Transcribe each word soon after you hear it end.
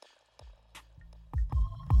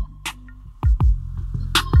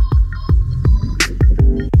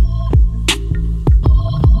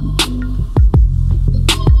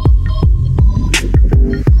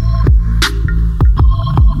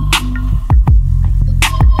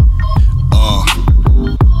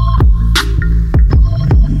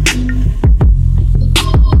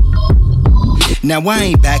Now I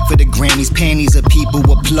ain't back for the Grammys, panties of people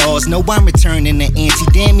applause. No, I'm returning the ante.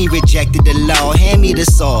 Damn, he rejected the law. Hand me the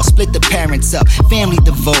sauce, split the parents up, family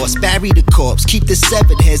divorce, bury the corpse, keep the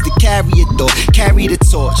severed heads to carry a thought, carry the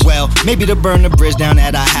torch. Well, maybe to burn the bridge down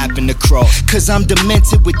that I happen to cross. Cause I'm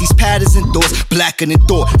demented with these patterns and thoughts, blacker than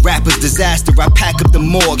thought. Rappers disaster, I pack up the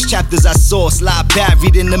morgues, chapters I saw, lie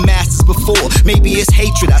buried in the masters before. Maybe it's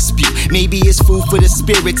hatred I spew, maybe it's food for the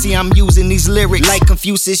spirit. See, I'm using these lyrics like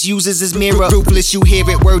Confucius uses his mirror. Ruthless, you hear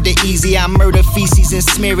it, word to easy. I murder feces and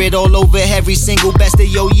smear it all over every single best of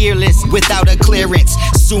your year list without a clearance.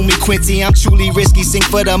 Sue me, Quincy, I'm truly risky. Sing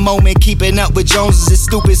for the moment, keeping up with Joneses is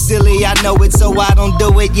stupid, silly. I know it, so I don't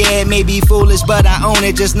do it. Yeah, it may be foolish, but I own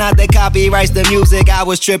it. Just not the copyrights, the music. I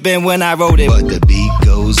was tripping when I wrote it. But the beat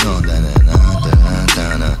goes on,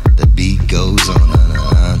 da-na-na-na-na-na. The beat goes on,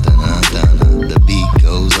 da-na-na-na-na-na. The beat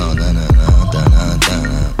goes on,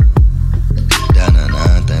 da-na-na-na-na-na.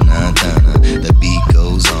 Da-na-na-na-na-na. The beat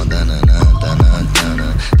goes on,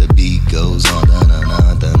 da-na-na-na-na-na. The beat goes on,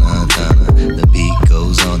 da-na-na-na-na-na. The beat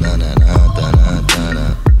goes on,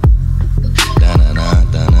 da-na-na-na-na-na.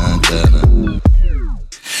 Da-na-na-na-na-na.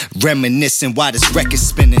 Reminiscing while this record's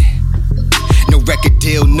spinning. No record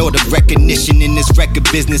deal, nor the recognition in this record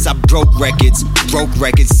business. I broke records,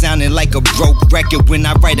 sounding like a broke record when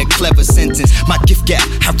I write a clever sentence. My gift gap,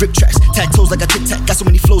 I rip tracks, tag toes like a tic tac. Got so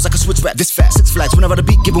many flows I can switch rap this fast. 6 flags whenever the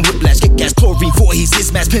beat, give 'em whiplash. Kick gas, chlorine, Voorhees,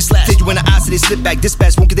 mismatch, pin slash. Hit you in the eyes so they slip back.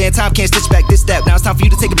 Dispatch, won't get there in time, can't stitch back this that. Now it's time for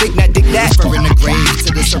you to take a big nap, dig that. Burning the grave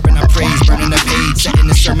to the serpent I praise, burning the page, setting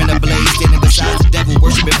the sermon ablaze, standing beside the devil,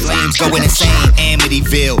 worshiping flames, going insane.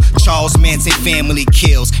 Amityville, Charles Manson family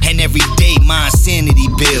kills, and every day my insanity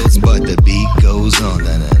builds. But the beat goes on,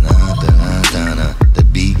 da-na-na.